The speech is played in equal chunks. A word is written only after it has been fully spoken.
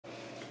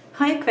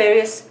Hi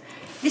Aquarius,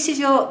 this is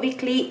your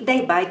weekly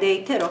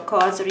day-by-day tarot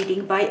cards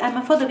reading by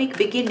Emma for the week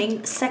beginning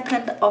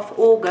 2nd of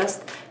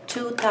August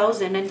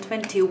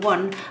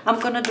 2021. I'm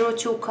gonna draw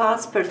 2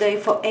 cards per day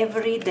for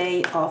every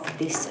day of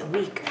this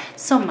week.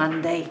 So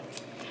Monday,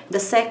 the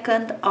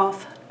 2nd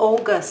of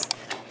August,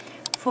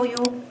 for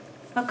you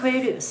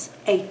Aquarius,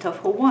 8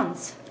 of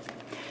Wands.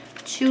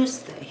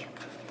 Tuesday,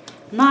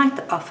 Knight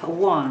of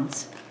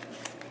Wands.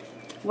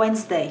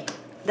 Wednesday,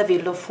 the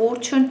Wheel of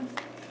Fortune.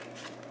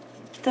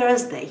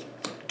 Thursday,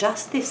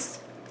 Justice.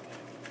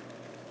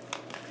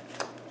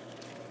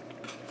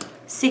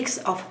 6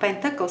 of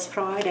Pentacles,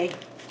 Friday.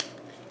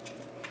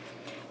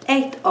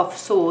 8 of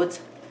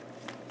Swords,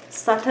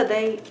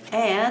 Saturday,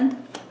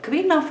 and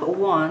Queen of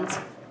Wands,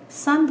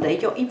 Sunday.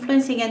 Your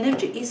influencing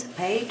energy is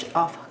Page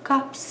of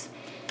Cups.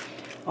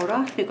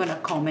 Alright, we're gonna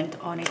comment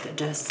on it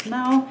just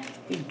now.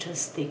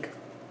 Interesting.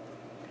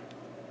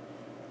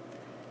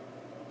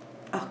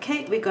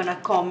 Okay, we're gonna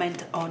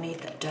comment on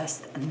it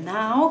just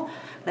now.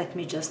 Let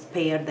me just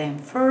pair them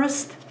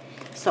first.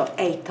 So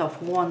 8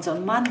 of Wands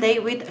on Monday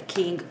with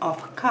King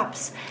of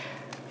Cups.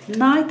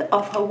 Knight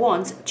of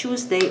Wands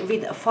Tuesday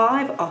with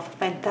 5 of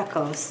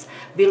Pentacles.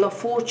 Wheel of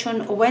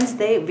Fortune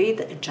Wednesday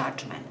with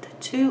Judgment.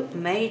 2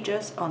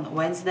 majors on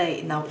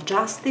Wednesday. Now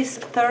Justice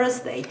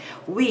Thursday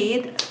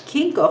with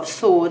King of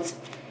Swords.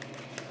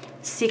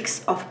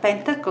 6 of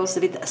Pentacles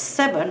with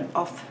 7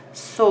 of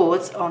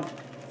Swords on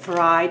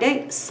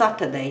Friday,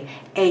 Saturday,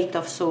 8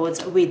 of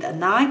Swords with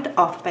Knight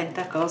of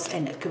Pentacles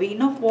and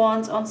Queen of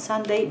Wands on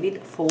Sunday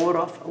with 4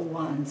 of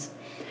Wands.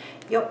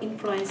 Your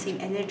influencing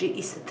energy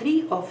is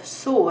 3 of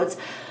Swords.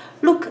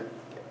 Look,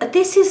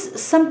 this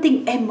is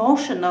something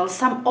emotional,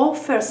 some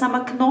offer, some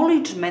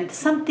acknowledgement,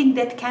 something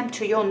that came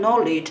to your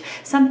knowledge,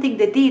 something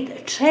that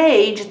did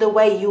change the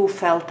way you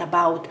felt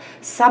about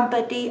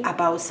somebody,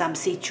 about some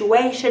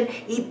situation.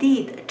 It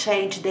did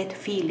change that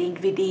feeling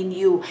within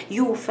you.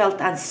 You felt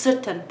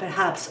uncertain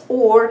perhaps,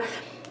 or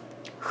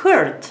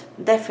hurt,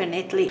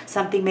 definitely.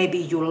 Something maybe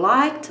you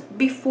liked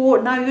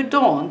before, now you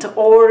don't,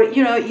 or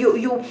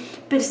you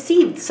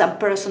perceived some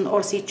person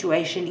or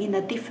situation in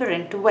a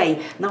different way.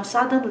 Now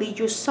suddenly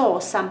you saw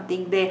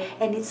something there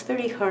and it's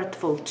very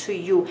hurtful to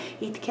you.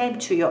 It came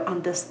to your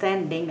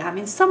understanding. I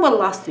mean, somewhere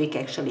last week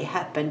actually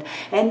happened,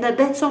 and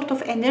that sort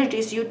of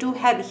energies you do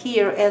have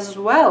here as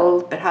well,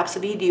 perhaps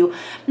with you.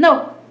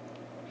 Now,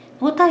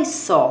 what I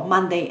saw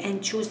Monday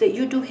and Tuesday,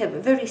 you do have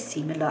very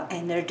similar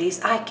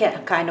energies. I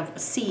can kind of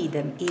see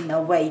them in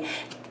a way.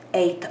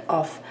 8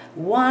 of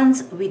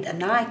Wands with a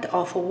Knight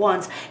of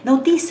Wands. Now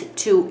these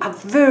two are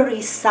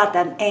very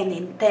sudden and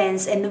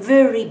intense and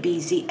very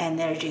busy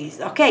energies.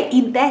 Okay,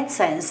 in that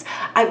sense,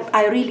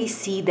 I really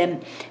see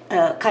them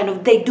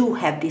they do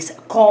have this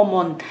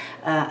common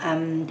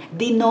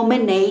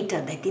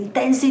denominator, that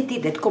intensity,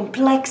 that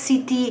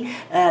complexity,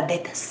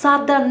 that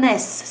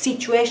suddenness,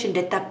 situation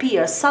that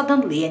appears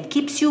suddenly and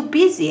keeps you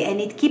busy and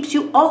it keeps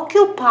you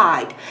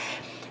occupied.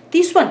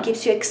 This one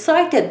keeps you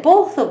excited.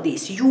 Both of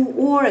these, you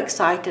are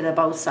excited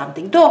about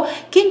something. Though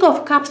King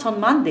of Cups on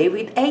Monday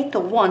with 8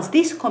 of Wands,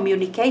 this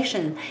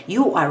communication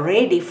you are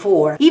ready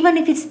for. Even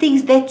if it's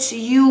things that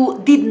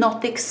you did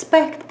not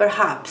expect,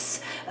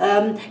 perhaps,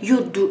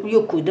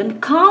 you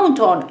couldn't count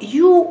on.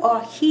 You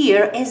are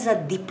here as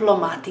a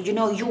diplomat.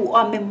 You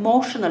are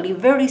emotionally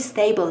very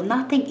stable.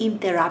 Nothing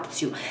interrupts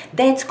you.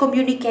 That's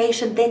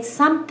communication. That's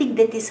something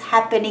that is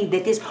happening.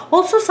 That is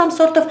also some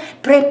sort of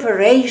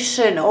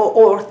preparation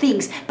or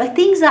things. But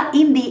things are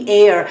in the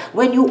air.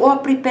 When you are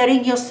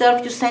preparing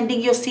yourself, you're sending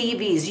your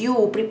CVs,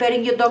 you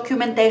preparing your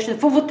documentation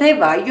for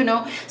whatever,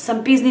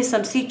 some business,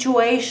 some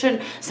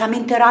situation, some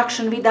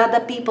interaction with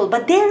other people.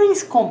 But there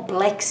is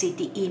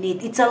complexity in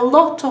it. It's a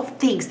lot of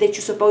things that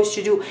you're supposed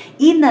to do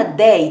in a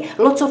day.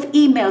 Lots of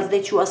emails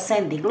that you are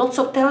sending, lots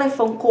of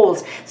telephone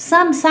calls,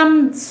 some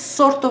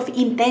sort of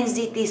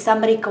intensity,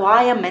 some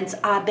requirements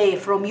are there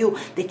from you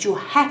that you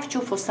have to,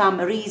 for some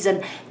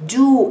reason,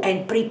 do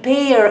and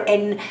prepare.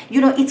 And,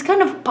 it's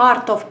kind of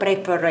part of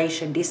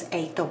preparation, this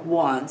 8 of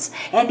Wands,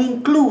 and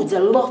includes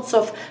lots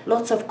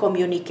of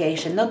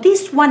communication. Now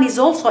this one is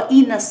also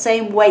in the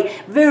same way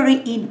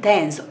very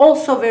intense,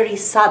 also very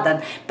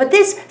sudden, but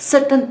there's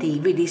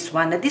certainty with this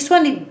one. This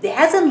one, it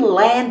hasn't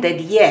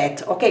landed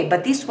yet, okay,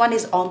 but this one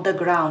is on the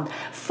ground,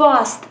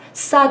 fast,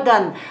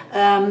 sudden,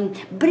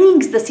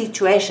 brings the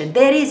situation.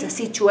 There is a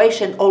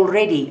situation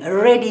already,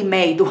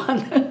 ready-made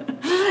one.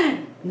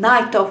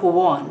 Knight of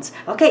Wands.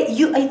 Okay,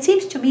 it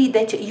seems to me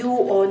that you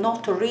are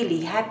not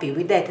really happy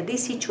with that.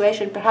 This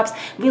situation perhaps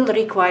will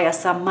require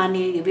some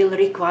money, will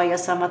require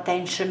some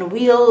attention,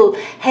 will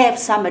have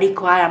some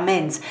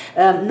requirements.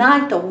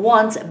 Knight of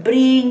Wands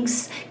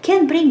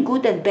can bring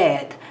good and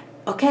bad.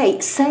 Okay,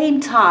 same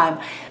time,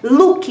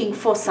 looking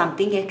for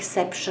something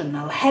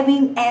exceptional,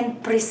 having a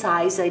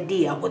precise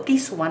idea what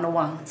this one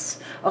wants.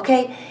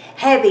 Okay,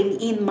 having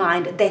in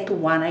mind that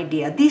one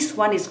idea. This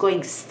one is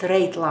going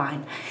straight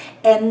line.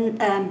 And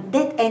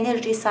that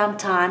energy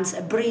sometimes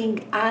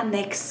bring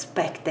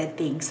unexpected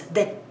things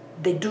that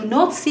they do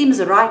not seem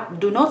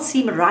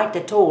right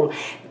at all.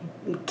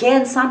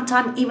 can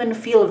sometimes even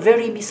feel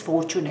very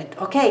misfortunate,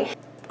 okay?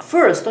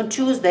 First, on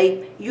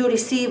Tuesday, you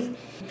receive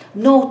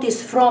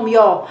notice from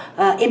your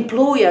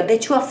employer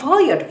that you are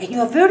fired, and you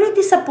are very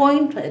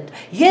disappointed.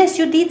 Yes,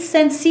 you did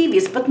send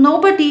CVs, but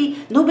nobody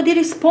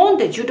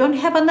responded. You don't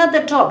have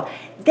another job.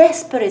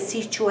 Desperate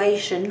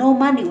situation, no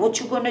money, what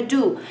you gonna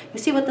do? You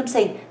see what I'm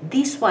saying?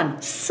 This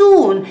one,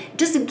 soon,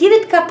 just give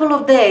it a couple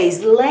of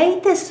days,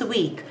 latest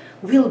week,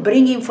 will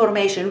bring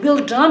information,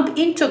 will jump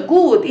into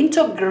good,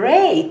 into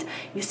great.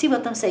 You see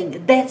what I'm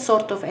saying? That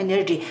sort of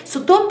energy.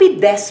 So don't be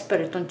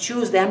desperate on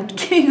Tuesday. I'm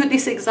giving you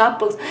these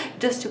examples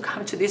just to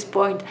come to this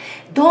point.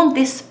 Don't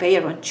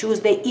despair on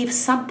Tuesday if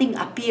something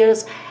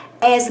appears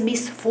as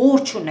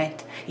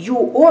misfortunate.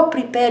 You are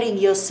preparing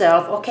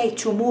yourself, okay,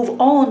 to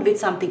move on with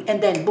something,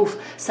 and then boof,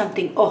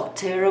 something, oh,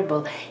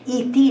 terrible.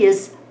 It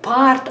is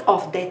part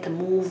of that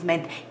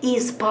movement,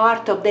 is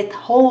part of that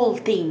whole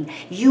thing.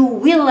 You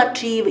will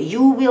achieve,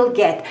 you will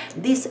get.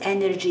 This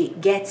energy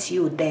gets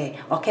you there,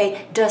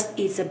 okay? Just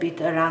it's a bit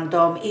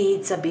random,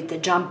 it's a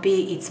bit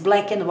jumpy, it's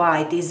black and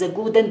white, it's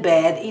good and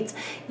bad. It's,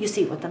 you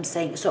see what I'm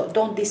saying? So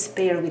don't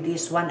despair with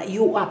this one.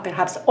 You are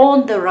perhaps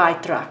on the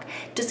right track.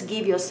 Just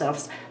give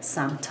yourselves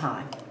some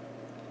time.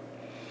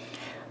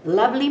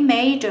 Lovely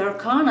major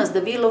arcanas,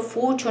 the Wheel of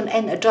Fortune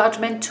and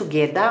Judgment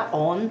together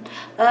on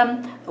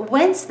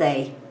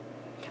Wednesday,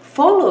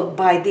 followed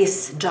by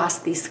this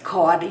Justice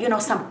card. You know,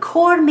 some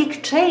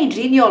karmic change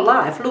in your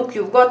life. Look,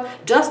 you've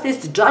got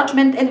Justice,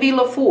 Judgment and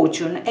Wheel of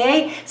Fortune.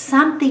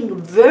 Something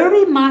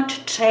very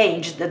much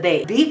changed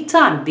today. Big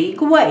time,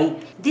 big way.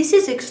 This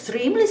is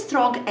extremely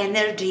strong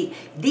energy.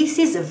 This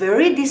is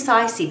very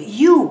decisive.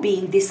 You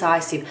being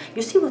decisive.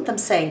 You see what I'm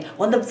saying?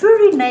 On the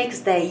very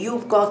next day,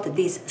 you've got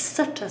this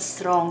such a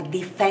strong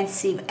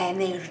defensive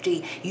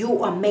energy.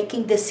 You are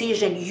making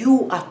decision.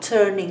 You are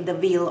turning the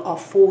wheel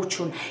of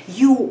fortune.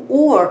 You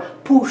are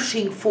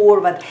pushing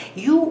forward.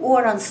 You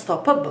are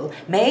unstoppable.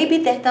 Maybe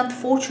that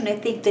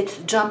unfortunate thing that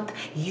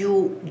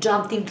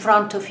jumped in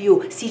front of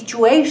you,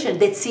 situation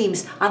that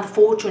seems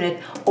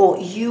unfortunate, or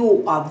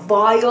you are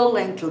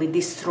violently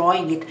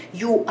destroying it.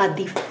 You are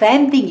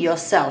defending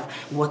yourself.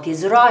 What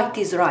is right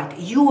is right.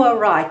 You are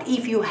right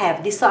if you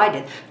have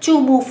decided to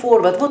move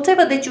forward,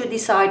 whatever that you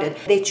decided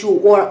that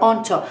you are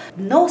onto.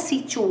 No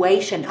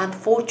situation,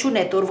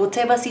 unfortunate or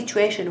whatever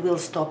situation, will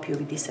stop you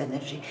with this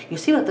energy. You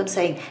see what I'm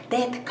saying?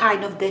 That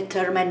kind of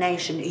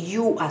determination.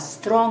 You are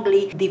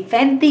strongly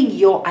defending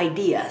your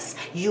ideas.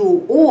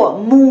 You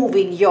are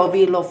moving your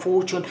wheel of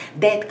fortune.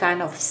 That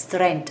kind of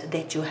strength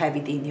that you have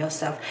within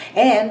yourself.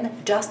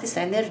 And Justice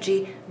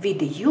energy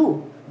with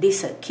you.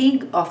 This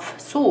King of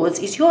Swords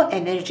is your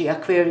energy,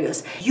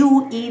 Aquarius.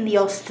 You in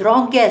your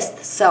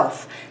strongest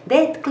self.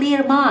 That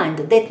clear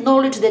mind, that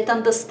knowledge, that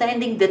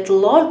understanding, that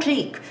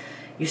logic.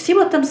 You see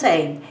what I'm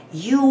saying?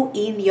 You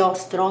in your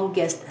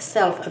strongest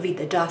self with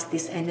the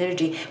Justice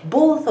energy.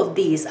 Both of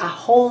these are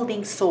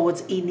holding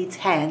swords in its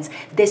hands.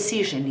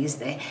 Decision is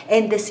there.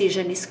 And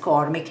decision is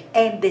karmic.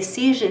 And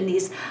decision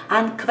is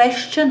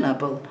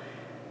unquestionable.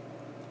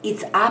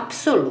 It's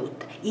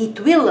absolute. It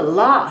will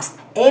last.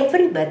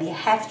 Everybody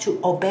have to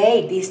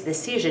obey this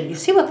decision. You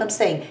see what I'm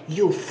saying?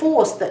 You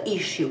force the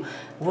issue.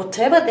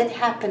 Whatever that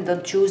happened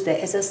on Tuesday,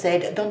 as I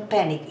said, don't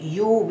panic.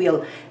 You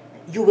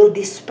will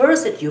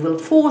disperse it. You will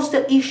force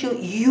the issue.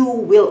 You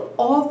will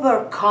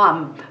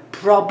overcome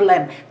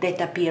problem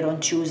that appear on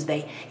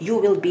Tuesday. You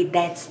will be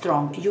that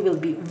strong. You will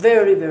be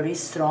very, very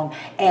strong.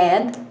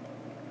 And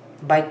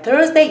by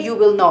Thursday, you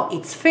will know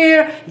it's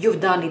fair, you've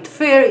done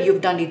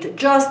it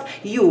just,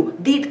 you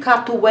did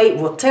cut away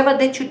whatever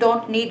that you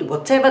don't need,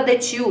 whatever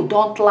that you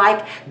don't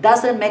like,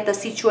 doesn't matter,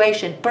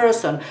 situation,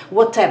 person,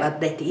 whatever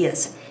that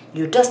is.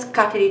 You just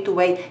cut it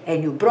away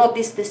and you brought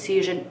this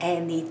decision,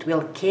 and it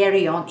will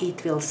carry on,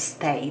 it will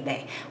stay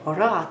there.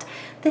 Alright,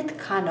 that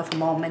kind of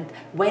moment,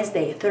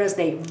 Wednesday,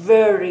 Thursday,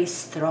 very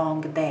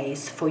strong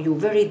days for you,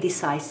 very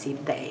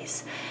decisive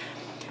days.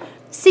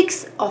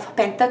 Six of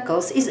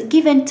Pentacles is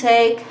give and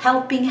take,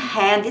 helping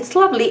hand. It's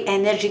lovely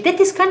energy. That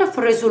is kind of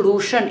a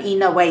resolution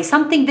in a way.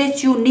 Something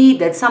that you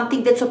needed,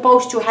 something that's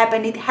supposed to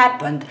happen, it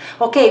happened.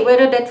 Okay,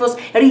 whether that was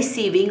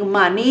receiving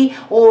money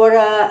or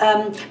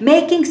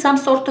making some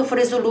sort of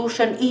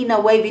resolution in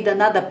a way with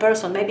another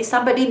person. Maybe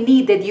somebody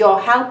needed your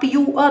help.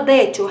 You are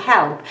there to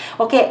help.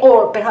 Okay,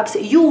 or perhaps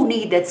you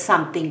needed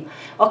something,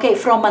 okay,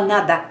 from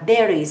another.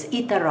 There is,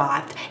 it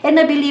arrived. And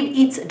I believe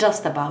it's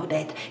just about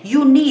that.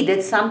 You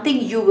needed something,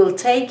 you will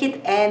take it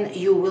and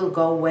you will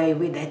go away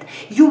with it.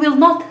 You will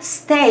not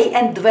stay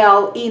and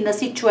dwell in a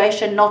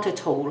situation, not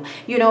at all.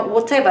 You know,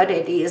 whatever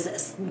that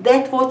is,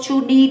 that what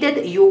you needed,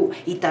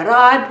 it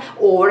arrived,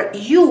 or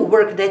you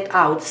work that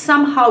out.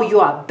 Somehow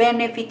you are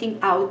benefiting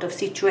out of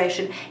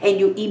situation and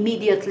you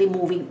immediately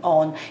moving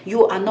on.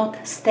 You are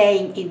not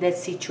staying in that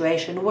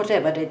situation,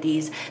 whatever that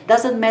is.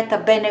 Doesn't matter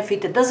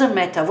benefit, doesn't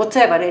matter,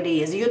 whatever it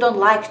is. You don't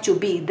like to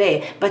be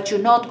there, but you're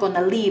not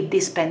gonna leave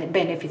these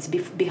benefits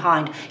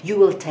behind. You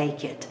will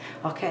take it.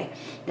 Okay,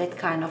 that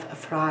kind of a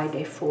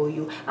Friday for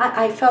you.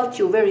 I felt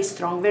you very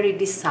strong, very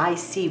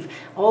decisive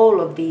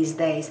all of these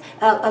days.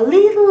 A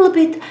little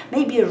bit,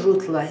 maybe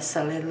ruthless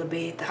a little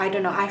bit. I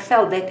don't know. I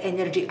felt that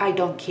energy. I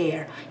don't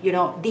care. You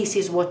know, this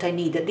is what I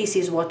need. This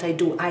is what I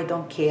do. I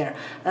don't care.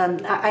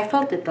 I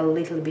felt it a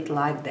little bit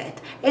like that.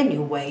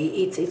 Anyway,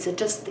 it's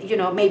just, you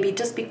know, maybe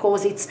just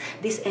because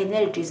these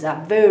energies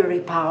are very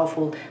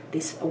powerful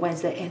this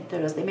Wednesday and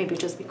Thursday. Maybe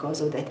just because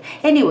of that.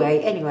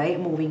 Anyway,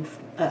 moving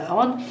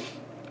on.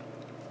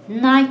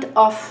 Knight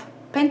of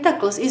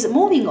Pentacles is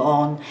moving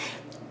on,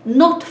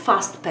 not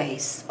fast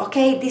pace,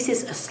 okay? This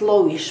is a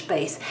slowish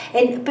pace,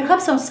 and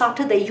perhaps on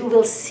Saturday you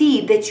will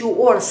see that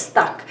you are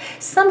stuck.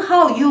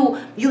 Somehow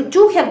you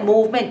do have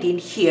movement in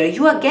here.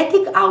 You are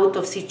getting out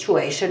of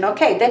situation,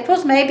 okay? That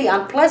was maybe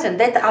unpleasant.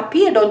 That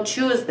appeared on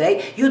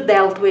Tuesday. You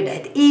dealt with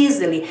it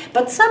easily,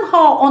 but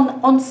somehow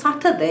on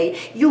Saturday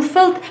you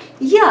felt,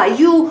 yeah,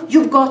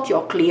 you've got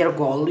your clear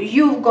goal.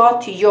 You've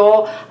got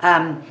your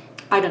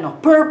I don't know,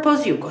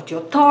 purpose, you've got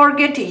your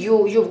target,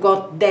 you've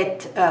got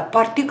that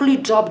particular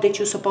job that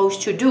you're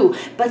supposed to do,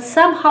 but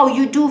somehow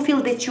you do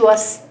feel that you are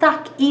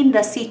stuck in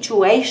the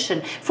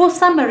situation for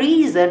some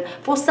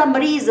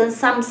reason,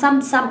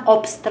 some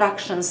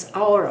obstructions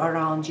are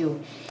around you.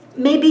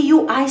 Maybe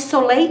you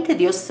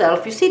isolated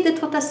yourself. You see that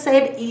what I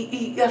said,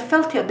 I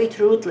felt you a bit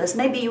ruthless.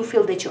 Maybe you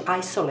feel that you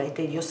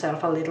isolated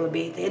yourself a little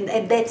bit,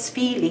 and that's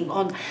feeling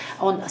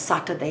on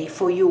Saturday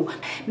for you.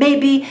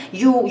 Maybe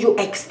you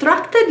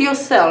extracted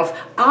yourself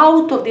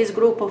out of this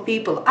group of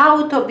people,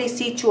 out of this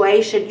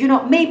situation. You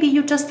know, maybe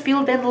you just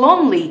feel then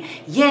lonely.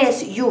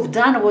 Yes, you've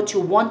done what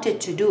you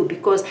wanted to do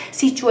because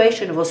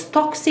situation was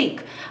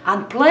toxic,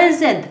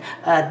 unpleasant,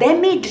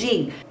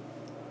 damaging.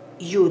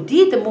 You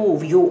did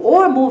move, you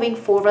are moving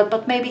forward,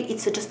 but maybe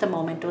it's just a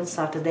moment on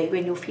Saturday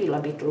when you feel a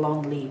bit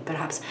lonely,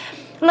 perhaps.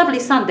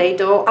 Lovely Sunday,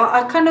 though.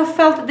 I kind of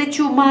felt that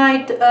you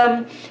might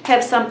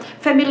have some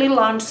family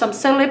lunch, some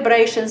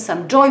celebration,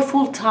 some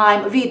joyful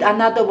time with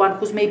another one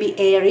who's maybe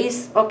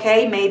Aries,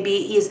 okay?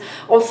 Maybe is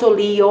also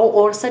Leo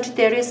or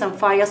Sagittarius, some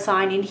fire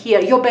sign in here.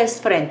 Your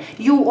best friend.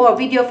 You are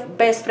with your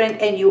best friend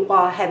and you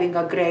are having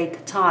a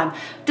great time.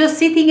 Just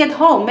sitting at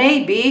home,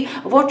 maybe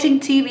watching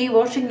TV,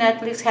 watching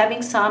Netflix,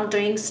 having some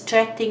drinks,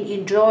 chatting,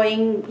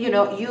 enjoying, you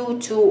know, you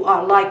two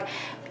are like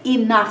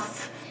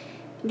enough,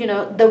 you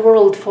know, the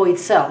world for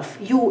itself.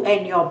 You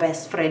and your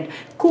best friend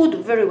could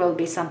very well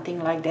be something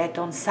like that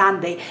on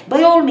Sunday.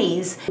 By all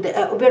means,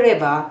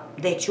 wherever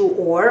that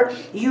you are,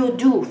 you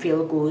do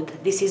feel good.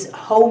 This is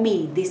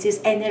homey, this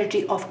is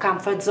energy of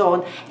comfort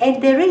zone,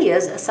 and there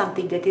is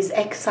something that is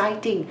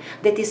exciting,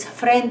 that is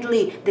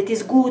friendly, that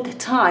is good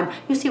time.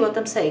 You see what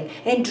I'm saying?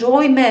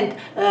 Enjoyment,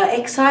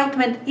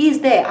 excitement is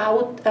there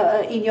out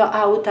in your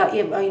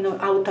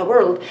outer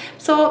world.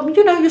 So,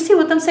 you know, you see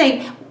what I'm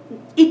saying?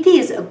 It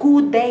is a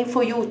good day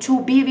for you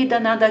to be with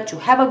another, to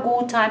have a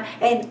good time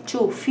and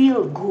to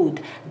feel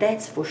good.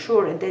 That's for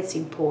sure, and that's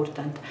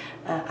important.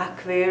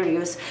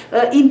 Aquarius,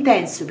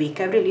 intense week.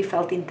 I really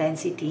felt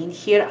intensity in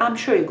here. I'm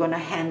sure you're gonna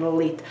handle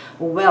it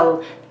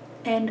well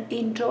and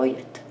enjoy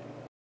it.